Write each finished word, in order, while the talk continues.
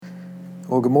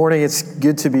Well, good morning. It's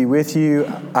good to be with you.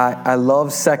 I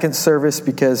love second service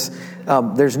because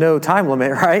there's no time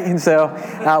limit, right? And so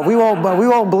we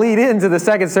won't bleed into the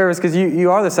second service because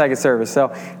you are the second service.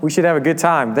 So we should have a good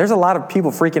time. There's a lot of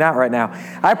people freaking out right now.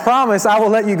 I promise I will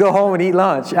let you go home and eat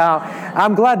lunch.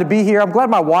 I'm glad to be here. I'm glad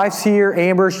my wife's here,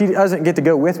 Amber. She doesn't get to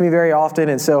go with me very often,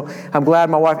 and so I'm glad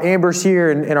my wife Amber's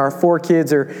here, and our 4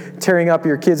 kids are tearing up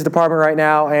your kids department right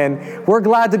now. And we're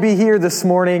glad to be here this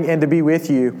morning and to be with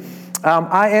you.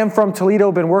 I am from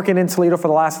Toledo, been working in Toledo for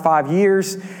the last 5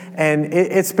 years, and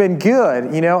it's been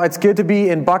good. You know, it's good to be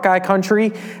in Buckeye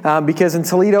country because in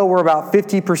Toledo we're about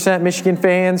 50% Michigan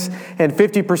fans and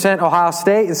 50% Ohio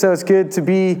State, and so it's good to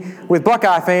be with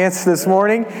Buckeye fans this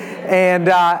morning. And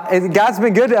God's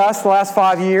been good to us the last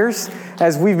 5 years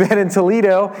as we've been in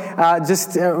Toledo.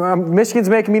 Michigan's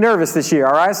making me nervous this year,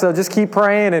 all right? So just keep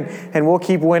praying, and we'll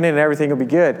keep winning, and everything will be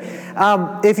good.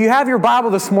 If you have your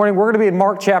Bible this morning, we're going to be in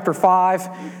Mark chapter 5.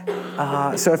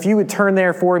 So if you would turn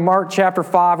there for me, Mark chapter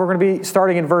 5. We're going to be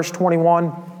starting in verse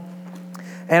 21.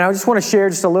 And I just want to share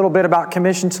just a little bit about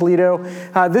Commission Toledo.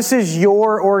 This is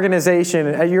your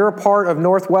organization. You're a part of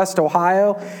Northwest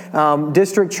Ohio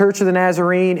District Church of the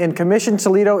Nazarene, and Commission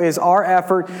Toledo is our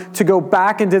effort to go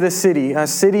back into the city, a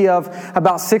city of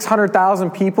about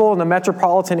 600,000 people in the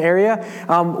metropolitan area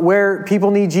where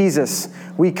people need Jesus.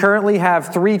 We currently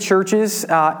have 3 churches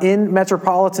in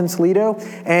metropolitan Toledo,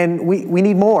 and we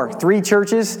need more. 3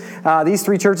 churches. These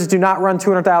 3 churches do not run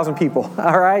 200,000 people,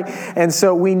 all right? And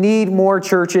so we need more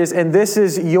churches, and this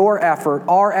is your effort,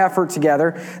 our effort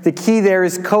together. The key there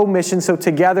is co-mission, so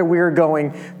together we are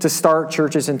going to start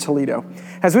churches in Toledo.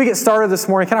 As we get started this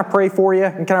morning, can I pray for you,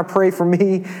 and can I pray for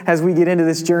me as we get into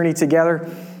this journey together?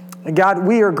 God,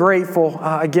 we are grateful,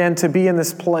 again, to be in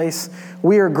this place.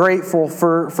 We are grateful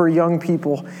for young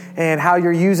people and how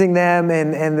you're using them,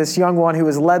 and this young one who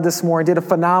was led this morning did a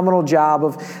phenomenal job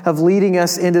of leading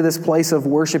us into this place of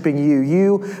worshiping you.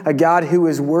 You, a God who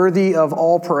is worthy of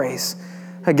all praise.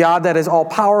 A God that is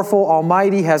all-powerful,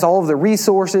 almighty, has all of the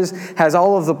resources, has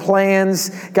all of the plans.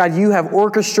 God, you have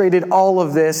orchestrated all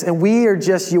of this, and we are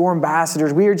just your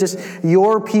ambassadors. We are just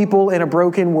your people in a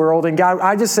broken world. And God,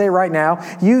 I just say right now,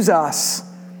 use us.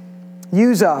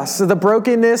 Use us. The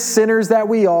brokenness, sinners that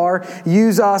we are,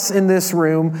 use us in this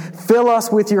room. Fill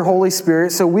us with your Holy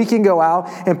Spirit so we can go out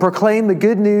and proclaim the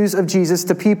good news of Jesus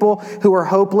to people who are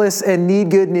hopeless and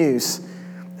need good news.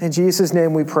 In Jesus'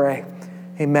 name we pray.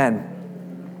 Amen.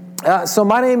 So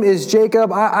my name is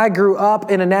Jacob. I grew up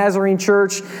in a Nazarene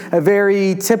church, a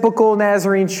very typical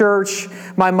Nazarene church.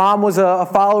 My mom was a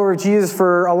follower of Jesus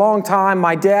for a long time.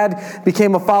 My dad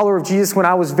became a follower of Jesus when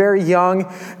I was very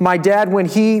young. My dad, when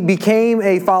he became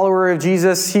a follower of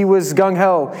Jesus, he was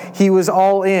gung-ho. He was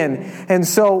all in. And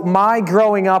so my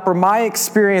growing up, or my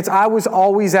experience, I was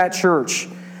always at church.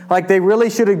 Like they really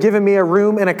should have given me a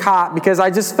room and a cot because I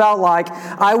just felt like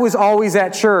I was always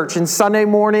at church, and Sunday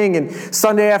morning and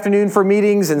Sunday afternoon for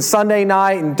meetings and Sunday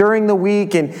night and during the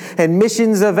week and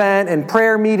missions event and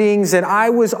prayer meetings, and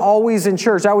I was always in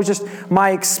church. That was just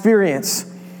my experience.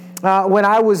 When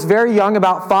I was very young,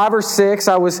 about 5 or 6,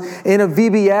 I was in a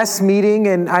VBS meeting,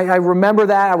 and I remember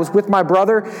that. I was with my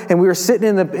brother, and we were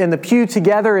sitting in the pew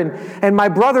together, and my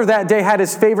brother that day had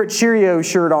his favorite Cheerios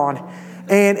shirt on.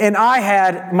 And I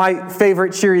had my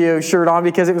favorite Cheerios shirt on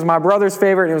because it was my brother's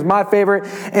favorite, and it was my favorite.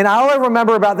 And all I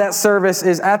remember about that service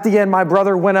is at the end, my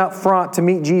brother went up front to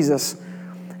meet Jesus.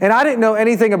 And I didn't know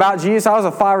anything about Jesus. I was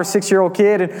a 5 or 6-year-old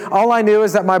kid, and all I knew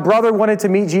is that my brother wanted to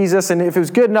meet Jesus, and if it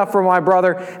was good enough for my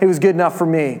brother, it was good enough for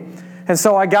me. And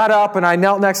so I got up and I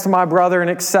knelt next to my brother and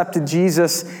accepted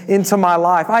Jesus into my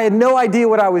life. I had no idea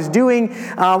what I was doing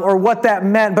or what that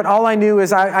meant, but all I knew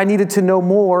is I needed to know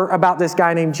more about this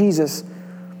guy named Jesus.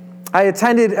 I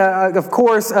attended, of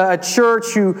course, a church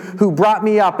who brought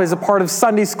me up as a part of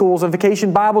Sunday schools and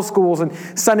vacation Bible schools and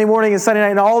Sunday morning and Sunday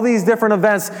night and all these different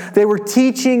events. They were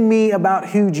teaching me about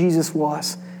who Jesus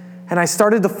was. And I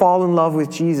started to fall in love with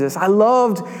Jesus. I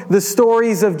loved the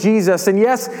stories of Jesus. And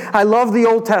yes, I love the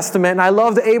Old Testament. And I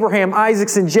loved Abraham,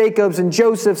 Isaacs, and Jacobs, and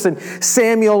Josephs, and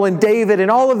Samuel, and David,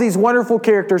 and all of these wonderful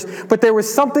characters. But there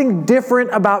was something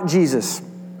different about Jesus.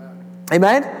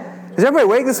 Amen? Is everybody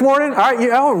awake this morning? All right,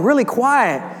 you're all really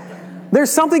quiet. There's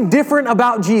something different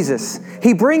about Jesus.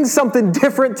 He brings something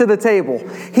different to the table.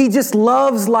 He just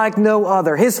loves like no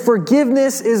other. His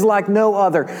forgiveness is like no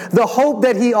other. The hope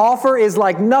that he offers is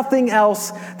like nothing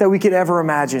else that we could ever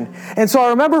imagine. And so I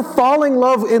remember falling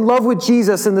in love with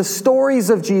Jesus and the stories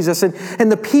of Jesus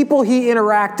and the people he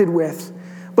interacted with.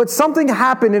 But something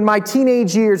happened in my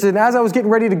teenage years, and as I was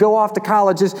getting ready to go off to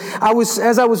college, as I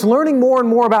was learning more and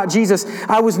more about Jesus,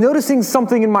 I was noticing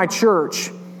something in my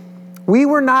church. we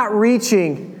were not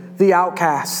reaching the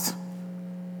outcast.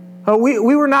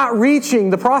 We were not reaching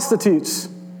the prostitutes.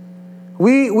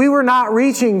 We were not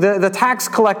reaching the tax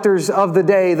collectors of the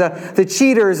day, the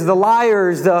cheaters, the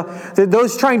liars,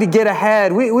 those trying to get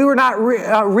ahead. We were not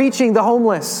reaching the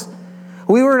homeless.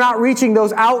 We were not reaching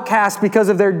those outcasts because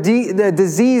of their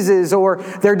diseases or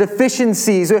their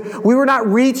deficiencies. We were not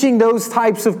reaching those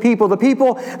types of people, the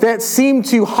people that seemed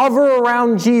to hover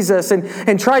around Jesus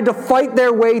and tried to fight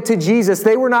their way to Jesus.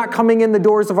 They were not coming in the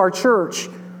doors of our church.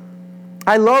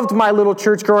 I loved my little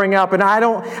church growing up, and I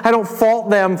don't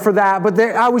fault them for that, but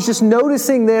I was just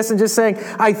noticing this and just saying,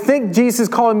 I think Jesus is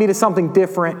calling me to something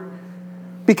different.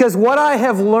 Because what I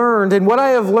have learned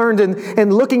in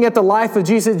looking at the life of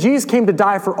Jesus came to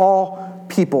die for all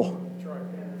people.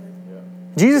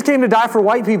 Jesus came to die for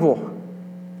white people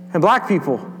and black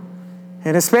people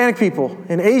and Hispanic people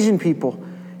and Asian people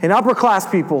and upper class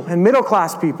people and middle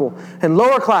class people and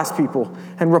lower class people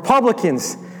and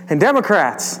Republicans and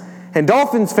Democrats and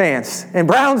Dolphins fans and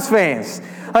Browns fans.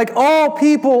 Like, all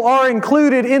people are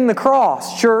included in the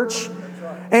cross, church.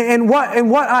 And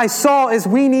what I saw is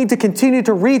we need to continue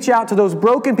to reach out to those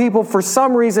broken people for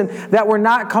some reason that were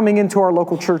not coming into our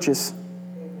local churches.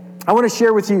 I want to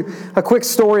share with you a quick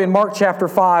story in Mark chapter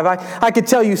 5. I could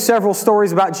tell you several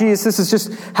stories about Jesus. This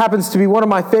just happens to be one of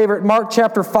my favorite. Mark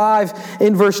chapter 5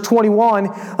 in verse 21.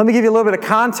 Let me give you a little bit of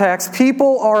context.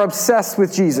 People are obsessed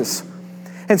with Jesus.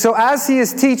 And so as he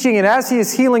is teaching and as he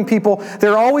is healing people,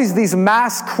 there are always these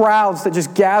mass crowds that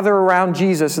just gather around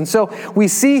Jesus. And so we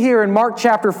see here in Mark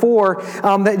chapter 4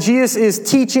 that Jesus is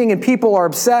teaching and people are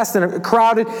obsessed and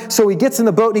crowded. So he gets in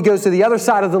the boat and he goes to the other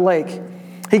side of the lake.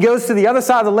 He goes to the other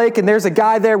side of the lake, and there's a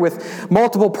guy there with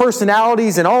multiple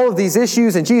personalities and all of these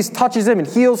issues, and Jesus touches him and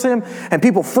heals him, and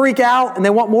people freak out, and they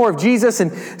want more of Jesus,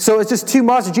 and so it's just too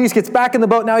much. Jesus gets back in the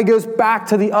boat. Now he goes back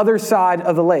to the other side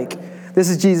of the lake. This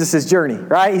is Jesus' journey,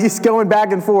 right? He's just going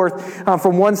back and forth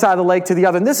from one side of the lake to the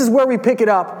other. And this is where we pick it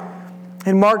up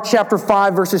in Mark chapter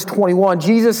 5, verses 21.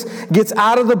 Jesus gets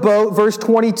out of the boat. Verse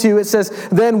 22, it says,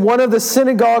 "Then one of the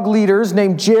synagogue leaders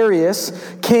named Jairus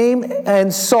came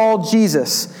and saw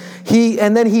Jesus.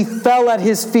 And then he fell at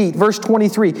his feet." Verse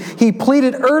 23, "He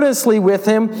pleaded earnestly with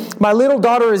him, 'My little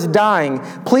daughter is dying.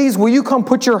 Please, will you come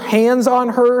put your hands on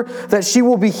her that she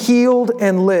will be healed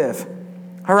and live?'"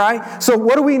 All right, so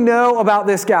what do we know about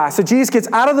this guy? So Jesus gets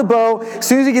out of the boat. As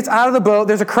soon as he gets out of the boat,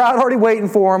 there's a crowd already waiting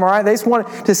for him, all right? They just want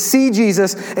to see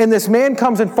Jesus, and this man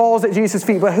comes and falls at Jesus'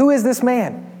 feet. But who is this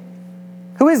man?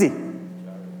 Who is he?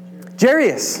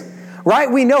 Jairus,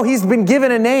 right? We know he's been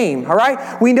given a name, all right?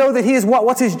 We know that he is what?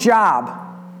 What's his job?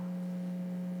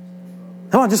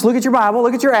 Come on, just look at your Bible,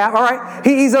 look at your app, all right?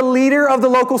 He's a leader of the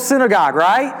local synagogue,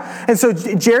 right? And so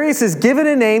Jairus is given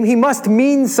a name. He must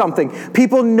mean something.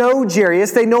 People know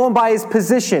Jairus. They know him by his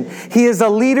position. He is a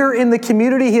leader in the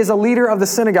community. He is a leader of the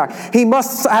synagogue. He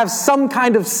must have some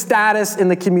kind of status in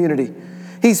the community.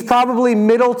 He's probably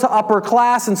middle to upper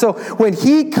class. And so when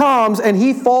he comes and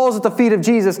he falls at the feet of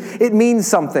Jesus, it means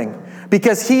something.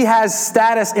 Because he has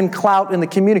status and clout in the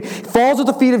community. He falls at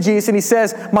the feet of Jesus and he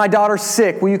says, "My daughter's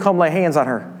sick. Will you come lay hands on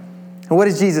her?" And what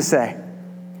does Jesus say?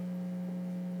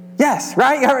 Yes,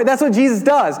 right? All right? That's what Jesus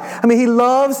does. I mean, he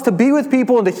loves to be with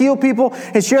people and to heal people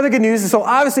and share the good news. And so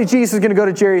obviously Jesus is going to go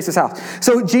to Jairus' house.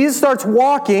 So Jesus starts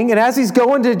walking, and as he's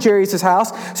going to Jairus'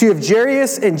 house, so you have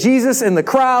Jairus and Jesus and the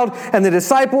crowd and the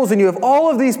disciples, and you have all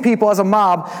of these people as a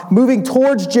mob moving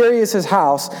towards Jairus'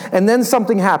 house, and then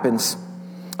something happens.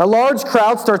 A large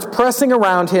crowd starts pressing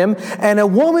around him, and a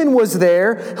woman was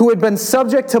there who had been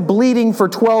subject to bleeding for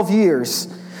 12 years.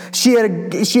 She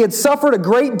had suffered a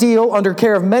great deal under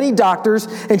care of many doctors,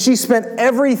 and she spent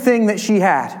everything that she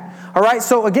had. All right,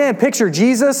 so again, picture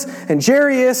Jesus and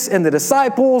Jairus and the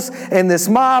disciples and this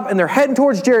mob, and they're heading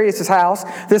towards Jairus' house,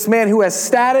 this man who has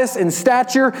status and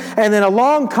stature, and then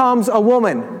along comes a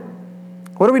woman.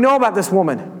 What do we know about this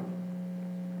woman?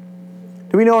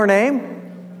 Do we know her name?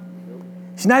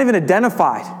 She's not even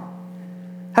identified.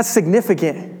 That's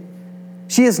significant.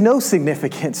 She has no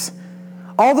significance.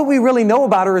 All that we really know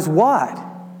about her is what?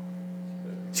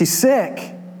 She's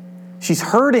sick. She's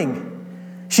hurting.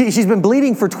 She's been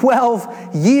bleeding for 12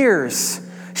 years.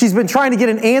 She's been trying to get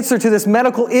an answer to this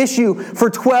medical issue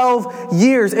for 12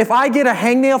 years. If I get a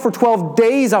hangnail for 12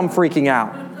 days, I'm freaking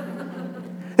out.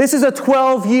 This is a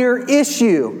 12-year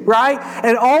issue, right?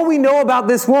 And all we know about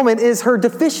this woman is her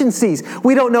deficiencies.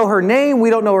 We don't know her name.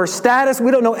 We don't know her status. We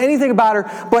don't know anything about her.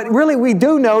 But really, we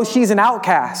do know she's an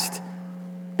outcast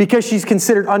because she's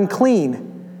considered unclean.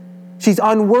 She's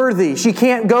unworthy. She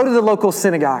can't go to the local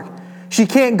synagogue. She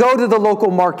can't go to the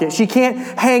local market. She can't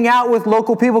hang out with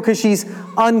local people because she's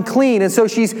unclean. And so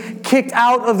she's kicked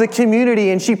out of the community,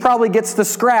 and she probably gets the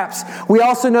scraps. We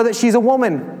also know that she's a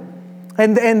woman.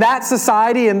 And in that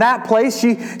society, in that place,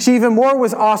 she even more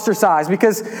was ostracized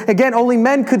because, again, only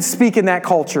men could speak in that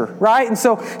culture, right? And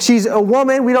so she's a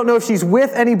woman. We don't know if she's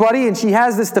with anybody, and she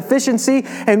has this deficiency,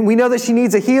 and we know that she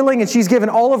needs a healing, and she's given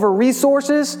all of her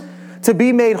resources to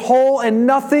be made whole, and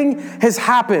nothing has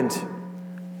happened.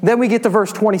 Then we get to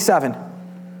verse 27,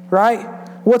 right?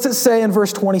 What's it say in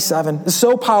verse 27? It's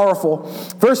so powerful.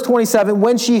 Verse 27,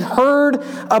 when she heard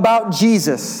about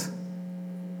Jesus.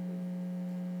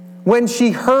 When she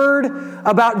heard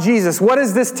about Jesus. What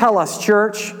does this tell us,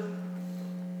 church?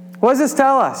 What does this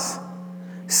tell us?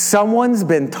 Someone's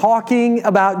been talking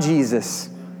about Jesus.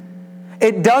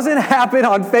 It doesn't happen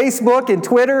on Facebook and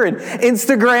Twitter and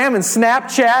Instagram and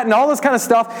Snapchat and all this kind of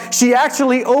stuff. She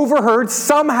actually overheard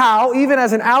somehow, even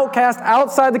as an outcast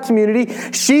outside the community,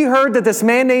 she heard that this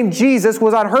man named Jesus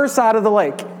was on her side of the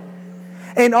lake.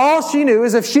 And all she knew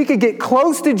is if she could get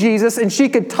close to Jesus and she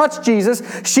could touch Jesus,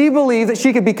 she believed that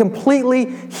she could be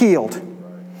completely healed.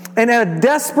 And a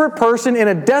desperate person in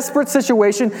a desperate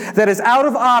situation that is out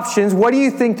of options, what do you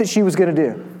think that she was going to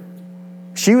do?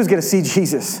 She was going to see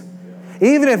Jesus.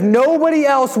 Even if nobody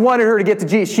else wanted her to get to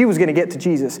Jesus, she was going to get to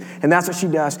Jesus. And that's what she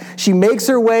does. She makes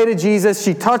her way to Jesus.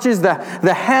 She touches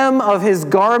the hem of his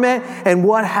garment. And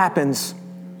what happens?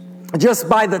 Just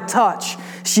by the touch,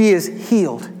 she is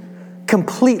healed.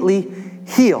 Completely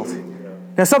healed.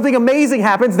 Now, something amazing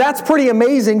happens. That's pretty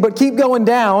amazing, but keep going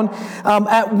down.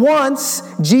 At once,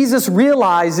 Jesus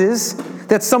realizes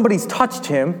that somebody's touched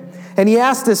him. And he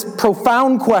asks this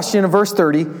profound question in verse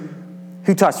 30,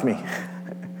 who touched me?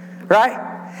 Right?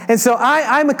 And so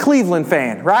I'm a Cleveland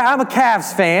fan, right? I'm a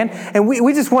Cavs fan, and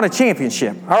we just won a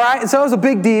championship, all right? And so it was a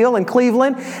big deal in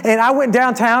Cleveland, and I went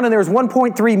downtown, and there was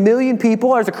 1.3 million people.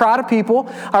 There was a crowd of people,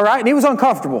 all right? And it was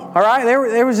uncomfortable, all right?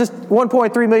 There was just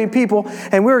 1.3 million people,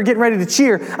 and we were getting ready to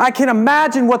cheer. I can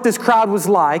imagine what this crowd was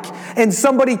like, and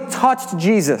somebody touched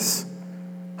Jesus.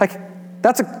 Like,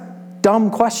 that's a dumb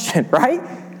question, right?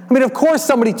 I mean, of course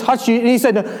somebody touched you. And he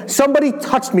said, no, somebody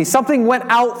touched me. Something went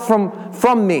out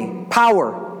from me.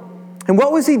 Power. And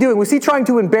what was he doing? Was he trying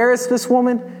to embarrass this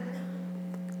woman?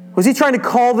 Was he trying to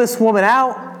call this woman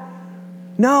out?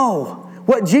 No.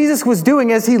 What Jesus was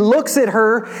doing as he looks at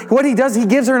her, what he does, he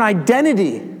gives her an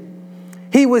identity.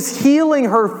 He was healing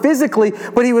her physically,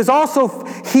 but he was also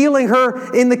healing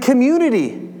her in the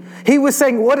community. He was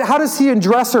saying, how does he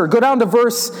address her?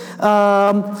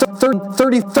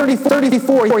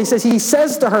 Go34. He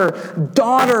says to her,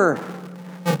 daughter,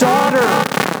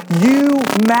 you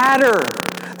matter.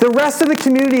 The rest of the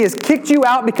community has kicked you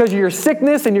out because of your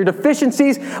sickness and your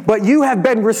deficiencies, but you have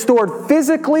been restored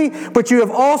physically, but you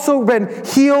have also been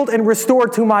healed and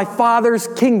restored to my Father's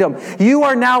kingdom. You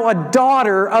are now a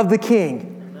daughter of the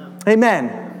King.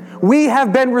 Amen. We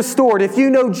have been restored. If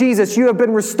you know Jesus, you have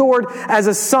been restored as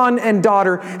a son and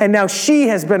daughter, and now she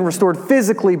has been restored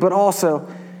physically, but also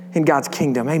in God's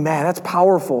kingdom. Amen. That's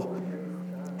powerful.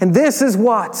 And this is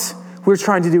what we're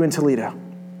trying to do in Toledo.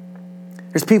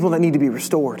 There's people that need to be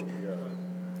restored.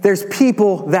 There's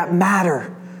people that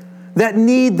matter, that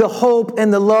need the hope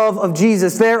and the love of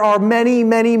Jesus. There are many,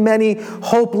 many, many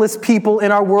hopeless people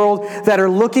in our world that are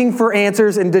looking for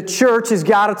answers, and the church has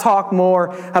got to talk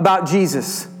more about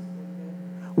Jesus.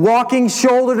 Walking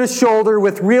shoulder to shoulder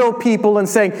with real people and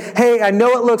saying, hey, I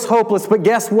know it looks hopeless, but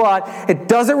guess what? It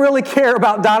doesn't really care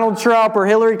about Donald Trump or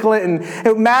Hillary Clinton.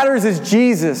 What matters is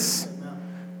Jesus.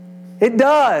 It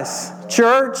does,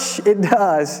 church. It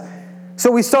does.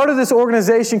 So we started this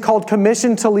organization called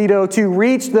Commission Toledo to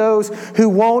reach those who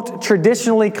won't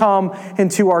traditionally come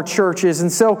into our churches.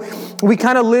 And so we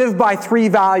kind of live by 3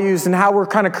 values and how we're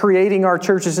kind of creating our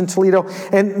churches in Toledo.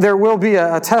 And there will be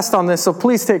a test on this, so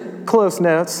please take close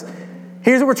notes.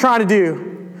 Here's what we're trying to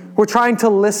do. We're trying to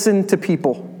listen to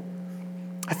people.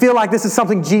 I feel like this is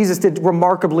something Jesus did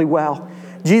remarkably well.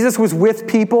 Jesus was with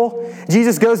people.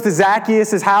 Jesus goes to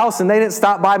Zacchaeus' house, and they didn't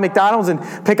stop by McDonald's and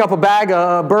pick up a bag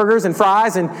of burgers and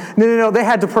fries. And no, they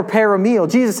had to prepare a meal.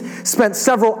 Jesus spent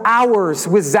several hours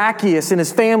with Zacchaeus and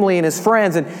his family and his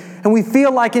friends. And we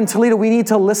feel like in Toledo, we need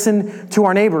to listen to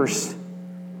our neighbors.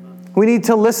 We need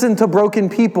to listen to broken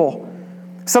people.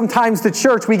 Sometimes the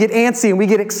church, we get antsy and we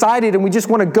get excited and we just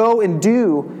want to go and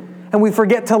do. And we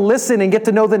forget to listen and get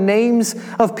to know the names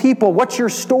of people. What's your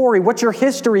story? What's your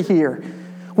history here?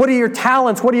 What are your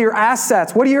talents? What are your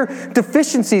assets? What are your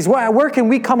deficiencies? Where can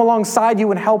we come alongside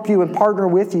you and help you and partner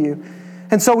with you?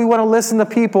 And so we want to listen to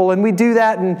people, and we do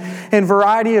that in a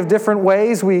variety of different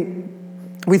ways. We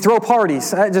We throw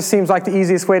parties. That just seems like the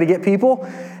easiest way to get people.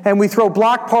 And we throw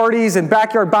block parties and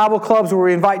backyard Bible clubs where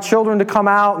we invite children to come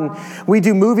out. And we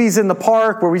do movies in the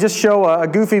park where we just show a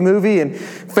goofy movie and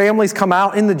families come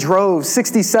out in the droves.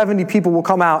 60, 70 people will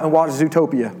come out and watch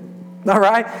Zootopia. All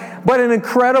right? But an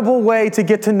incredible way to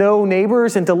get to know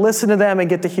neighbors and to listen to them and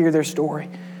get to hear their story.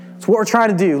 That's what we're trying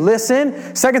to do.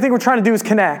 Listen. Second thing we're trying to do is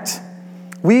connect.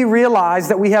 We realize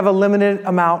that we have a limited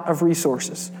amount of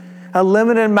resources, a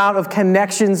limited amount of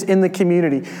connections in the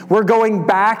community. We're going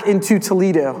back into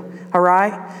Toledo, all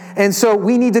right? And so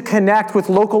we need to connect with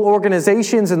local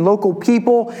organizations and local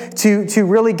people to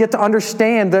really get to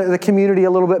understand the community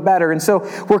a little bit better. And so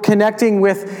we're connecting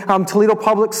with Toledo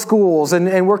Public Schools,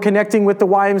 and we're connecting with the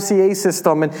YMCA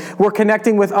system, and we're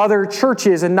connecting with other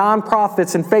churches and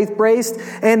nonprofits and faith-based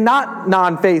and not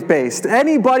non-faith-based.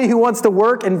 Anybody who wants to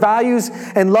work and values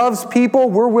and loves people,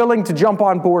 we're willing to jump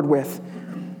on board with.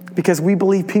 Because we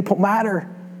believe people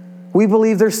matter. We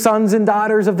believe they're sons and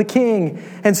daughters of the King.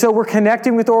 And so we're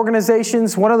connecting with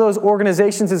organizations. One of those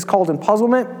organizations is called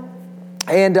Empuzzlement.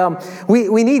 And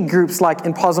we need groups like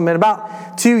Empuzzlement.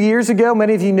 About 2 years ago,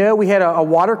 many of you know, we had a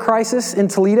water crisis in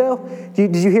Toledo.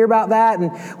 Did you hear about that?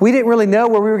 And we didn't really know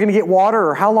where we were going to get water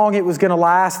or how long it was going to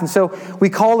last. And so we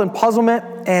called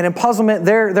Empuzzlement. And Empuzzlement,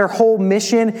 their whole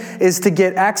mission is to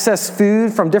get excess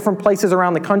food from different places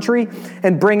around the country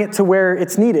and bring it to where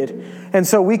it's needed. And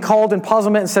so we called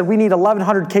Empuzzlement and said, we need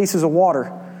 1,100 cases of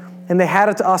water. And they had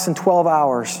it to us in 12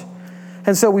 hours.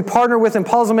 And so we partner with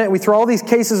Empuzzlement. We throw all these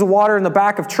cases of water in the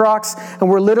back of trucks, and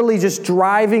we're literally just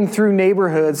driving through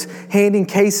neighborhoods, handing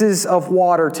cases of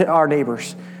water to our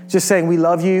neighbors. Just saying, we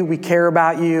love you, we care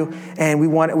about you, and we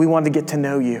want to get to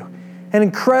know you. An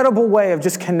incredible way of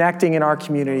just connecting in our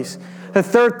communities. The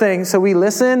third thing, so we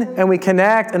listen and we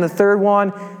connect, and the third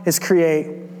one is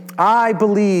create. I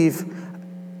believe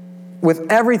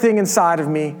with everything inside of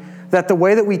me that the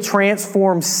way that we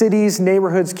transform cities,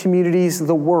 neighborhoods, communities,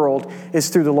 the world is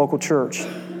through the local church.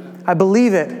 I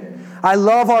believe it. I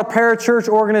love our parachurch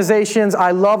organizations.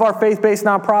 I love our faith-based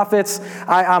nonprofits.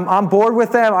 I'm on board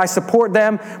with them. I support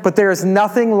them. But there is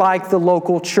nothing like the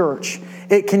local church.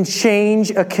 It can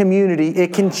change a community.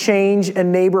 It can change a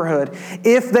neighborhood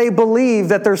if they believe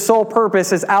that their sole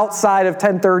purpose is outside of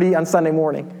 10:30 on Sunday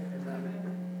morning.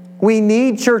 We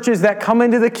need churches that come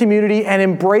into the community and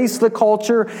embrace the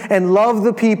culture and love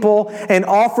the people and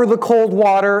offer the cold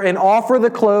water and offer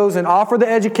the clothes and offer the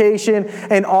education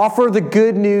and offer the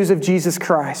good news of Jesus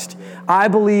Christ. I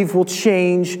believe will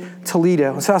change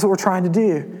Toledo. So that's what we're trying to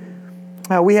do.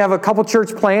 We have a couple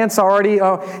church plants already.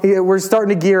 We're starting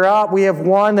to gear up. We have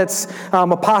one that's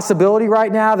a possibility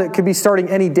right now that could be starting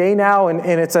any day now,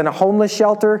 and it's in a homeless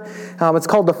shelter. It's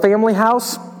called the Family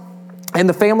House. And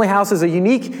the Family House is a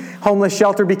unique homeless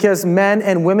shelter because men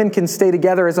and women can stay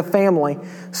together as a family.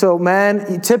 So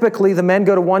typically the men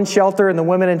go to one shelter and the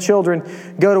women and children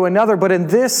go to another. But in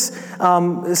this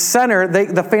center,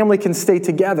 the family can stay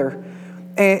together.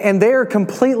 And they're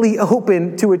completely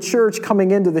open to a church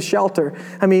coming into the shelter.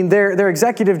 I mean, their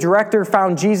executive director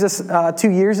found Jesus 2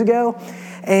 years ago.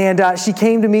 And she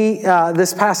came to me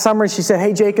this past summer and she said,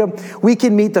 hey, Jacob, we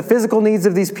can meet the physical needs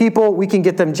of these people. We can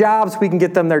get them jobs. We can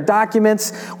get them their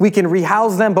documents. We can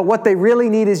rehouse them. But what they really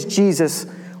need is Jesus.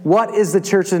 What is the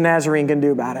Church of the Nazarene going to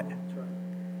do about it?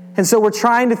 And so we're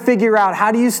trying to figure out,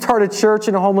 how do you start a church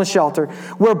in a homeless shelter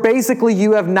where basically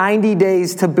you have 90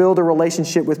 days to build a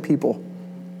relationship with people?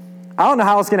 I don't know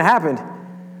how it's going to happen.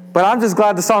 But I'm just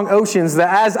glad the song Oceans,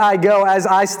 that as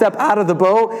I step out of the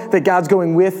boat, that God's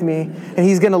going with me. And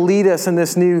He's going to lead us in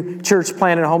this new church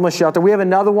plant and homeless shelter. We have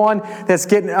another one that's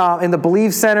getting in the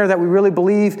Believe Center that we really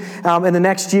believe in the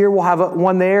next year we'll have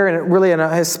one there, and really in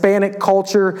a Hispanic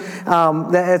culture.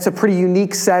 It's a pretty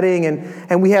unique setting,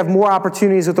 and we have more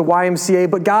opportunities with the YMCA.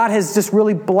 But God has just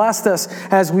really blessed us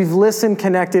as we've listened,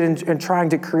 connected, and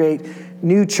trying to create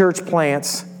new church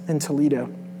plants in Toledo.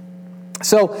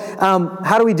 So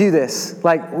how do we do this?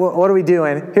 Like, what are we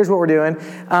doing? Here's what we're doing.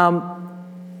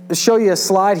 To show you a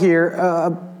slide here,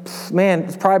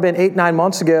 it's probably been 8-9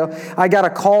 months ago. I got a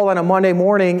call on a Monday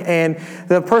morning, and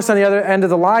the person on the other end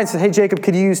of the line said, hey, Jacob,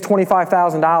 could you use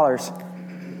 $25,000?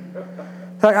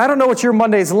 Like, I don't know what your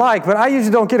Monday's like, but I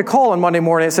usually don't get a call on Monday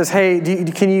morning that says, hey,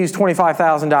 can you use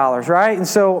 $25,000, right? And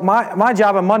so my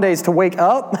job on Monday is to wake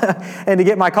up and to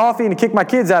get my coffee and to kick my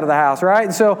kids out of the house, right?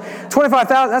 And so $25,000,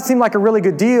 that seemed like a really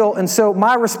good deal. And so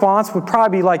my response would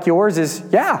probably be like yours is,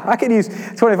 yeah, I could use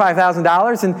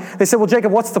 $25,000. And they said, well,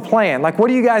 Jacob, what's the plan? Like,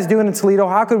 what are you guys doing in Toledo?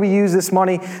 How could we use this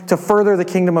money to further the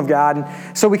kingdom of God?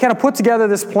 And so we kind of put together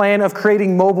this plan of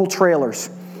creating mobile trailers.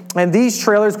 And these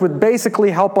trailers would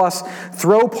basically help us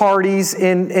throw parties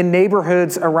in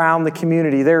neighborhoods around the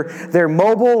community. They're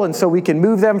mobile, and so we can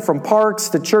move them from parks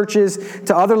to churches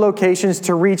to other locations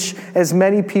to reach as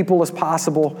many people as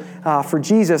possible for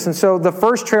Jesus. And so the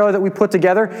first trailer that we put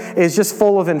together is just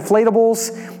full of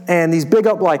inflatables and these big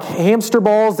up like hamster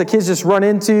balls the kids just run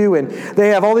into, and they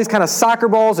have all these kind of soccer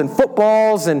balls and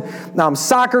footballs and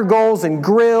soccer goals and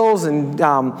grills and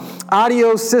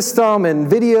audio system and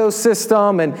video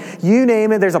system and you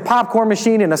name it. There's a popcorn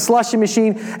machine and a slushie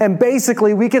machine, and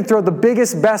basically we can throw the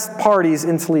biggest, best parties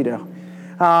in Toledo.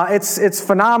 It's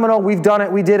phenomenal. We've done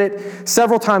it. We did it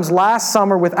several times last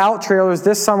summer without trailers.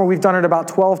 This summer we've done it about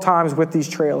 12 times with these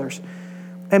trailers.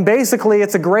 And basically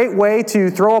it's a great way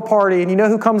to throw a party. And you know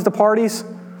who comes to parties?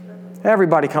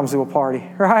 Everybody comes to a party,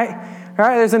 right?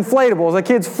 Right? There's inflatables. The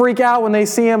kids freak out when they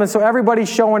see them, and so everybody's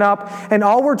showing up. And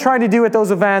all we're trying to do at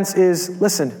those events is,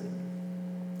 listen,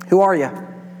 who are you?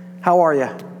 How are you?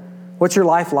 What's your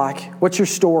life like? What's your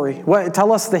story?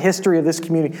 Tell us the history of this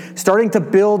community. Starting to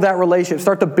build that relationship,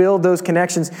 start to build those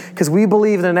connections, because we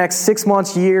believe in the next 6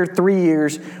 months, year, 3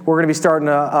 years, we're going to be starting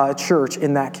a church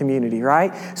in that community,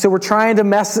 right? So we're trying to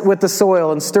mess with the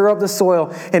soil and stir up the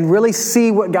soil and really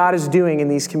see what God is doing in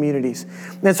these communities.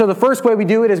 And so the first way we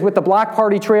do it is with the block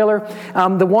party trailer.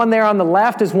 The one there on the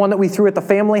left is one that we threw at the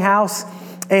family house.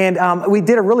 And we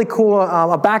did a really cool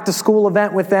a back-to-school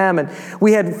event with them. And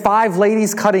we had 5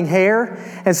 ladies cutting hair.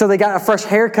 And so they got a fresh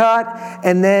haircut.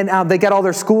 And then they got all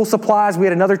their school supplies. We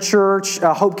had another church,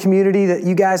 Hope Community, that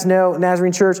you guys know,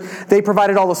 Nazarene Church. They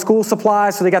provided all the school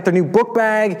supplies. So they got their new book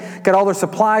bag, got all their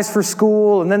supplies for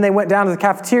school. And then they went down to the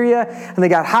cafeteria, and they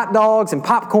got hot dogs and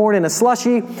popcorn and a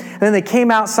slushie. And then they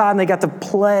came outside, and they got to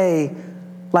play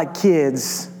like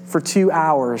kids for 2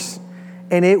 hours.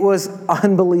 And it was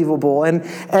unbelievable. And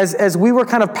as we were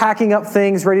kind of packing up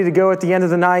things, ready to go at the end of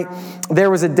the night,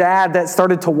 there was a dad that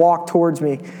started to walk towards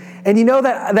me. And you know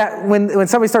that when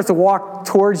somebody starts to walk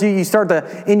towards you, you start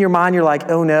to, in your mind, you're like,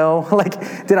 oh no,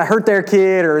 like, did I hurt their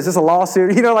kid, or is this a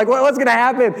lawsuit? You know, like, what's going to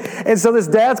happen? And so this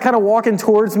dad's kind of walking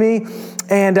towards me,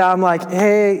 and I'm like,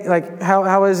 hey, like,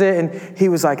 how is it? And he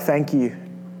was like, thank you.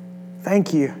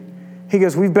 Thank you. He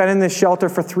goes, we've been in this shelter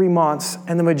for 3 months,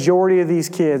 and the majority of these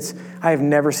kids I have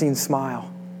never seen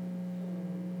smile.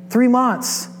 3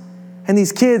 months. And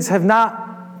these kids have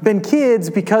not been kids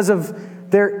because of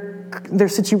their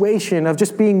situation of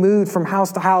just being moved from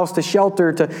house to house to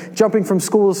shelter to jumping from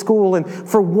school to school. And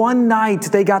for one night,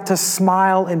 they got to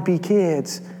smile and be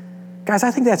kids. Guys,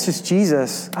 I think that's just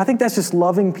Jesus. I think that's just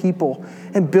loving people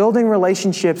and building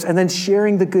relationships and then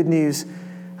sharing the good news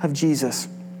of Jesus.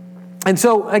 And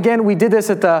so, again, we did this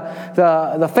at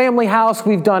the family house.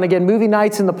 We've done, again, movie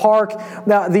nights in the park.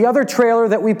 Now, the other trailer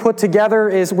that we put together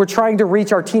is we're trying to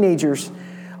reach our teenagers,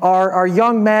 our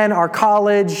young men, our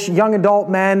college, young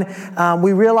adult men.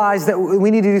 We realized that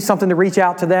we need to do something to reach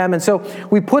out to them. And so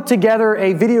we put together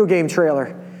a video game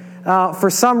trailer. For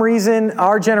some reason,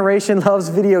 our generation loves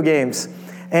video games.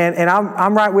 And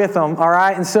I'm right with them, all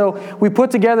right? And so we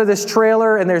put together this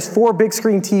trailer, and there's 4 big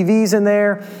screen TVs in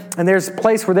there, and there's a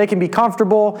place where they can be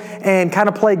comfortable and kind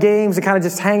of play games and kind of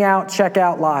just hang out, check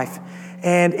out life.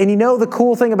 And you know the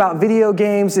cool thing about video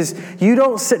games is you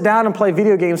don't sit down and play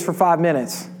video games for 5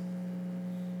 minutes.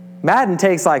 Madden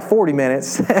takes like 40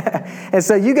 minutes. And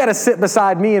so you got to sit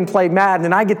beside me and play Madden,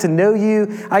 and I get to know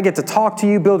you, I get to talk to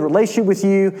you, build a relationship with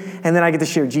you, and then I get to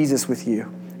share Jesus with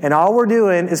you. And all we're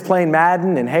doing is playing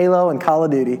Madden and Halo and Call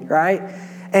of Duty, right?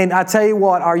 And I tell you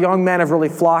what, our young men have really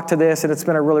flocked to this, and it's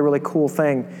been a really, really cool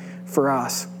thing for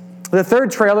us. The third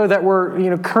trailer that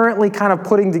we're currently kind of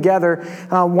putting together,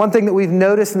 one thing that we've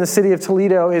noticed in the city of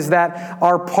Toledo is that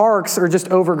our parks are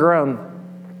just overgrown.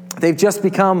 They've just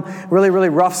become really, really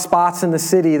rough spots in the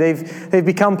city. They've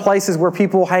become places where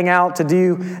people hang out to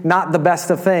do not the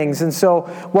best of things. And so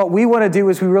what we want to do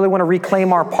is we really want to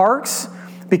reclaim our parks,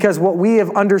 because what we have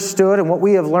understood and what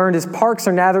we have learned is parks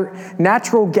are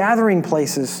natural gathering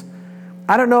places.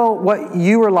 I don't know what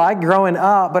you were like growing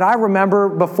up, but I remember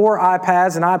before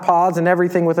iPads and iPods and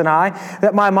everything with an I,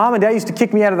 that my mom and dad used to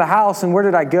kick me out of the house, and where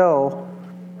did I go?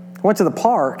 I went to the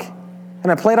park.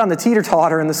 And I played on the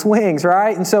teeter-totter and the swings,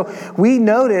 right? And so we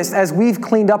noticed as we've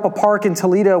cleaned up a park in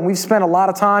Toledo, and we've spent a lot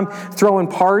of time throwing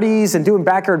parties and doing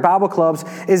backyard Bible clubs,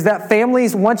 is that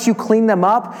families, once you clean them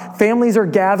up, families are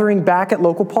gathering back at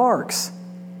local parks.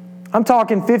 I'm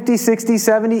talking 50, 60,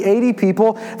 70, 80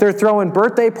 people. They're throwing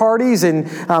birthday parties and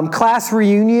class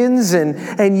reunions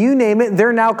and you name it.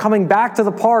 They're now coming back to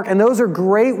the park. And those are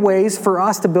great ways for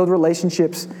us to build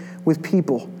relationships with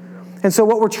people. And so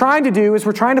what we're trying to do is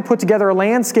we're trying to put together a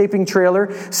landscaping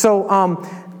trailer so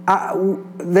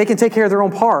they can take care of their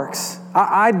own parks.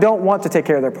 I don't want to take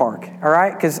care of their park, all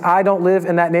right? Because I don't live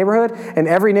in that neighborhood, and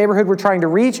every neighborhood we're trying to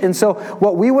reach. And so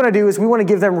what we want to do is we want to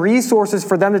give them resources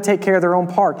for them to take care of their own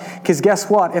park. Because guess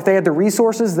what? If they had the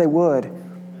resources, they would.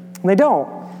 And they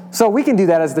don't. So we can do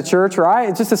that as the church, right?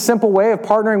 It's just a simple way of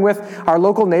partnering with our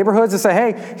local neighborhoods to say,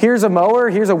 hey, here's a mower,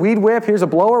 here's a weed whip, here's a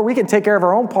blower. We can take care of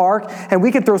our own park, and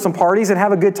we can throw some parties and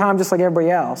have a good time just like everybody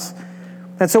else.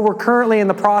 And so we're currently in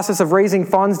the process of raising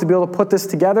funds to be able to put this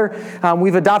together.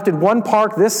 We've adopted one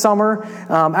park this summer,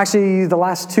 actually the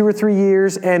last 2 or 3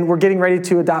 years, and we're getting ready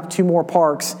to adopt 2 more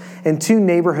parks in 2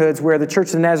 neighborhoods where the Church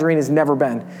of the Nazarene has never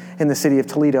been in the city of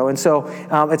Toledo. And so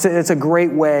it's a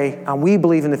great way, we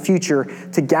believe in the future,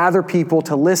 to gather people,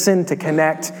 to listen, to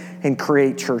connect, and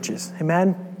create churches.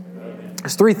 Amen?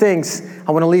 There's 3 things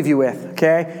I want to leave you with,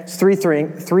 okay? It's three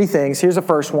things. Here's the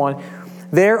first one.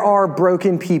 There are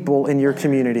broken people in your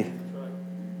community.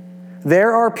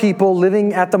 There are people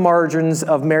living at the margins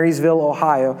of Marysville,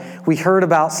 Ohio. We heard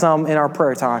about some in our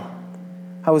prayer time.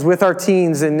 I was with our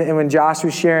teens, and when Josh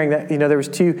was sharing that, there was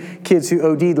 2 kids who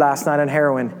OD'd last night on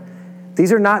heroin.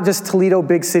 These are not just Toledo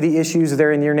big city issues.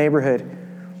 They're in your neighborhood.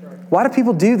 Why do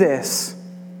people do this?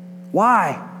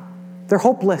 Why? They're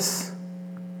hopeless.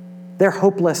 They're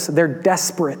hopeless. They're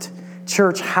desperate.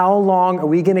 Church, how long are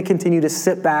we going to continue to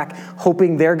sit back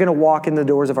hoping they're going to walk in the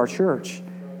doors of our church?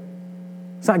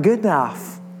 It's not good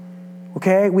enough.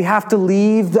 Okay? We have to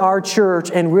leave our church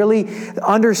and really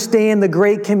understand the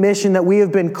Great Commission that we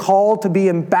have been called to be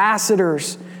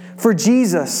ambassadors for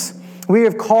Jesus. We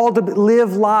are called to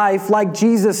live life like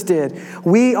Jesus did.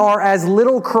 We are, as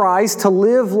little Christ, to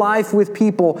live life with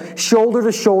people shoulder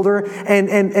to shoulder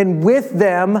and with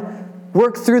them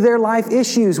work through their life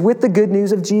issues with the good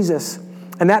news of Jesus.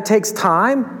 And that takes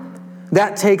time.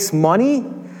 That takes money.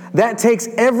 That takes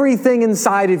everything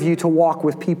inside of you to walk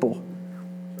with people.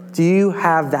 Do you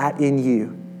have that in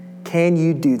you? Can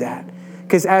you do that?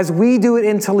 Because as we do it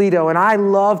in Toledo, and I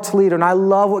love Toledo, and I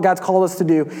love what God's called us to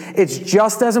do, it's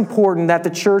just as important that the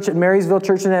church at Marysville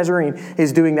Church of the Nazarene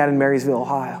is doing that in Marysville,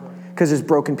 Ohio. Because there's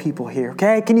broken people here.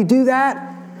 Okay? Can you do that?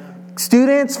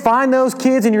 Students, find those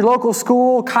kids in your local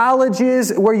school,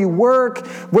 colleges, where you work,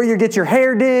 where you get your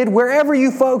hair did, wherever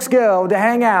you folks go to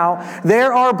hang out.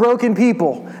 There are broken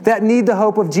people that need the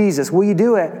hope of Jesus. Will you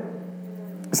do it?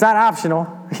 It's not optional,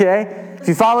 okay? If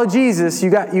you follow Jesus, you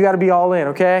got to be all in,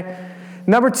 okay?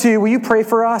 Number 2, will you pray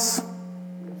for us?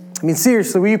 I mean,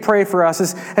 seriously, will you pray for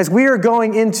us as we are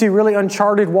going into really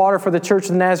uncharted water for the Church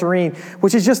of the Nazarene,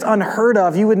 which is just unheard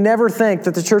of. You would never think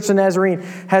that the Church of the Nazarene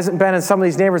hasn't been in some of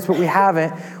these neighborhoods, but we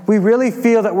haven't. We really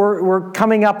feel that we're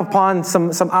coming up upon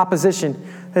some opposition,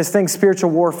 this thing,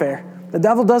 spiritual warfare. The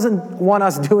devil doesn't want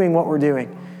us doing what we're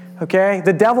doing, okay?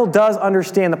 The devil does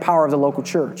understand the power of the local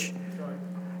church.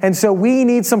 And so we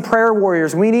need some prayer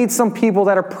warriors. We need some people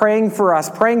that are praying for us,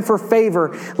 praying for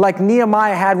favor like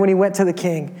Nehemiah had when he went to the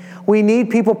king. We need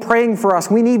people praying for us.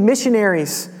 We need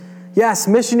missionaries. Yes,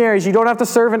 missionaries. You don't have to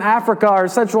serve in Africa or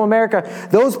Central America.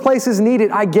 Those places need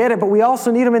it. I get it, but we also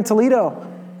need them in Toledo.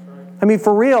 I mean,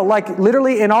 for real, like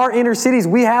literally in our inner cities,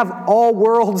 we have all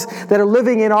worlds that are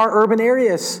living in our urban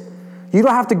areas. You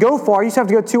don't have to go far. You just have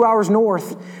to go 2 hours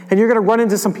north. And you're going to run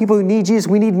into some people who need Jesus.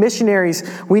 We need missionaries.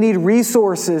 We need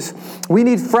resources. We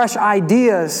need fresh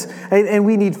ideas. And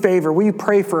we need favor. Will you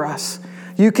pray for us?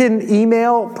 You can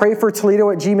email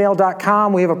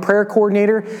prayfortoledo@gmail.com. We have a prayer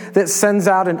coordinator that sends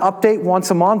out an update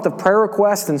once a month of prayer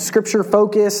requests and scripture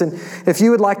focus. And if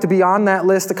you would like to be on that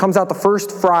list, it comes out the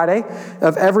first Friday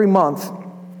of every month.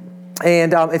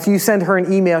 And if you send her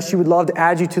an email, she would love to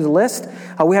add you to the list.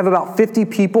 We have about 50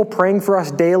 people praying for us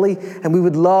daily, and we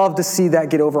would love to see that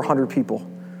get over 100 people.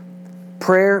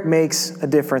 Prayer makes a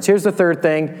difference. Here's the third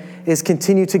thing, is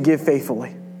continue to give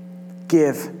faithfully.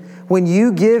 Give. When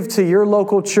you give to your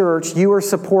local church, you are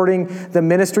supporting the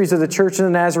ministries of the Church of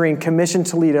the Nazarene, Commission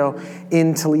Toledo,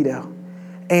 in Toledo.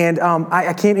 And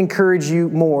I can't encourage you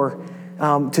more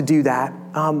to do that.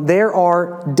 There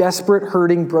are desperate,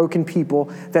 hurting, broken people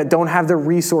that don't have the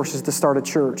resources to start a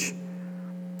church.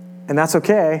 And that's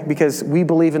okay, because we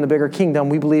believe in the bigger kingdom.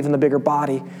 We believe in the bigger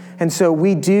body. And so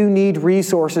we do need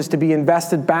resources to be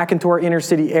invested back into our inner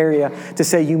city area to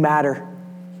say, you matter.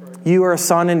 You are a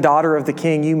son and daughter of the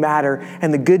King. You matter.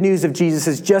 And the good news of Jesus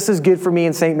is just as good for me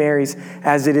in St. Mary's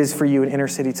as it is for you in inner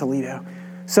city Toledo.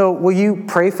 So will you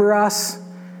pray for us?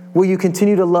 Will you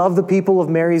continue to love the people of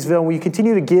Marysville? Will you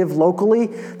continue to give locally?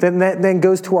 Then that then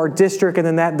goes to our district, and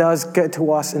then that does get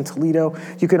to us in Toledo.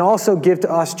 You can also give to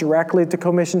us directly to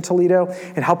Commission Toledo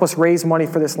and help us raise money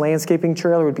for this landscaping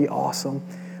trailer. It would be awesome.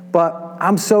 but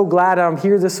I'm so glad I'm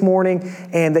here this morning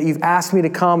and that you've asked me to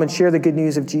come and share the good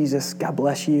news of Jesus. God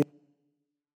bless you.